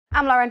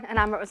I'm Lauren and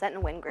I'm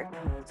representing Winn Group.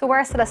 So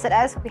we're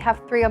solicitors. We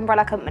have 3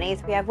 umbrella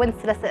companies. We have Winn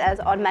solicitors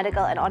on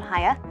medical and on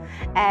hire.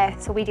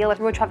 So we deal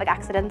with road traffic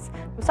accidents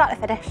from start to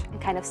finish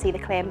and kind of see the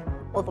claim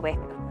all the way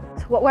through.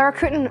 So we're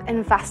recruiting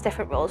in vast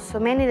different roles, so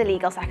mainly the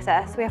legal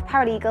sector. So we have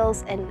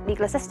paralegals and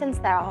legal assistants.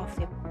 There are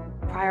obviously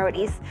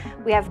priorities.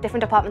 We have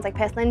different departments like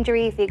personal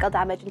injury, vehicle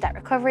damage and debt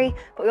recovery,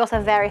 but we also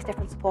have various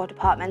different support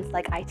departments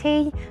like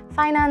IT,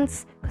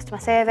 finance, customer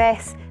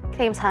service,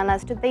 claims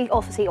handlers. They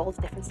also see all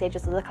the different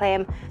stages of the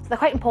claim. So they're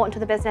quite important to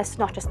the business,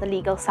 not just the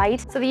legal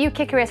side. So the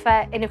UK Careers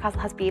Fair in Newcastle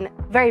has been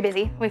very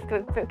busy. We've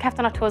kept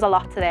on our toes a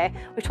lot today.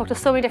 We've talked to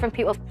so many different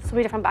people, so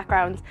many different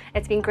backgrounds.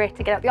 It's been great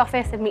to get out the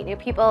office and meet new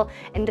people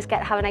and just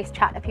have a nice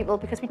chat to people,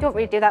 because we don't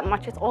really do that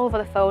much. It's all over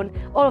the phone,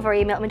 all over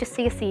email, and we just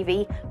see a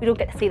CV. We don't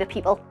get to see the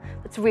people.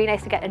 It's really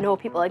nice to get to know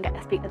people and get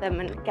to speak to them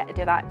and get to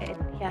do that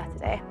here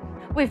today.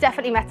 We've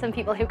definitely met some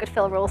people who could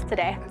fill roles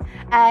today.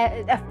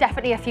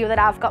 Definitely a few that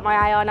I've got my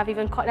eye on. I've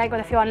even connected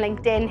with a few on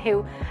LinkedIn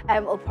who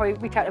will probably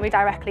reach out to me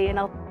directly and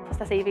I'll post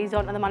their CVs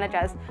on to the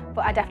managers.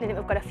 But I definitely think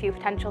we've got a few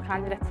potential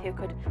candidates who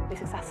could be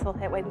successful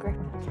at Winn Group.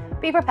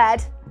 Be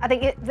prepared. I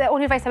think the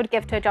only advice I would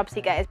give to a job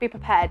seeker is be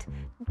prepared.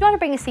 Don't have to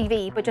bring a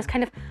CV, but just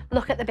kind of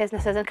look at the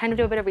businesses and kind of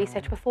do a bit of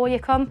research before you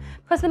come.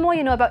 Because the more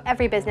you know about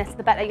every business,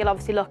 the better you'll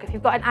obviously look. If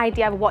you've got an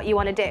idea of what you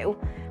want to do,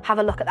 have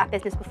a look at that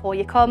business before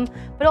you come.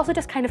 But also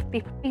just kind of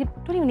you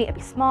don't even need to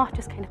be smart,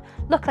 just kind of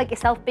look like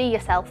yourself, be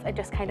yourself, and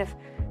just kind of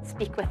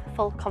speak with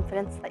full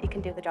confidence that you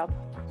can do the job.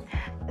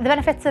 The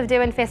benefits of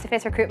doing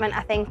face-to-face recruitment,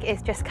 I think,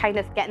 is just kind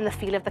of getting the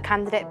feel of the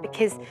candidate,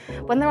 because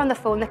when they're on the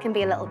phone, they can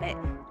be a little bit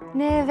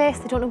nervous,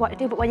 they don't know what to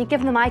do, but when you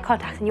give them eye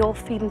contact and you're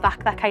feeding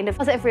back that kind of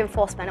positive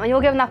reinforcement, when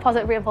you're giving that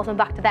positive reinforcement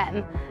back to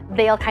them,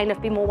 they'll kind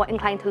of be more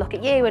inclined to look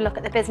at you and look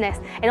at the business.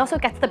 It also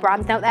gets the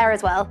branding out there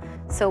as well,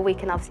 so we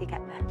can obviously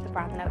get the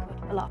branding out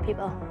with a lot of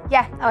people.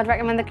 Yeah, I would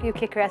recommend the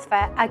UK Careers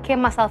Fair. I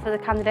came myself as a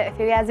candidate a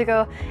few years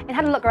ago and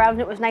had a look around.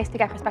 It was nice to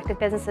get prospective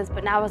businesses,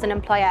 but now as an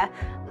employer,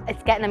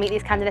 it's getting to meet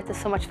these candidates is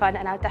so much fun,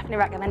 and I would definitely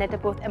recommend it to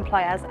both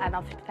employers and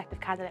obviously prospective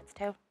candidates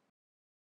too.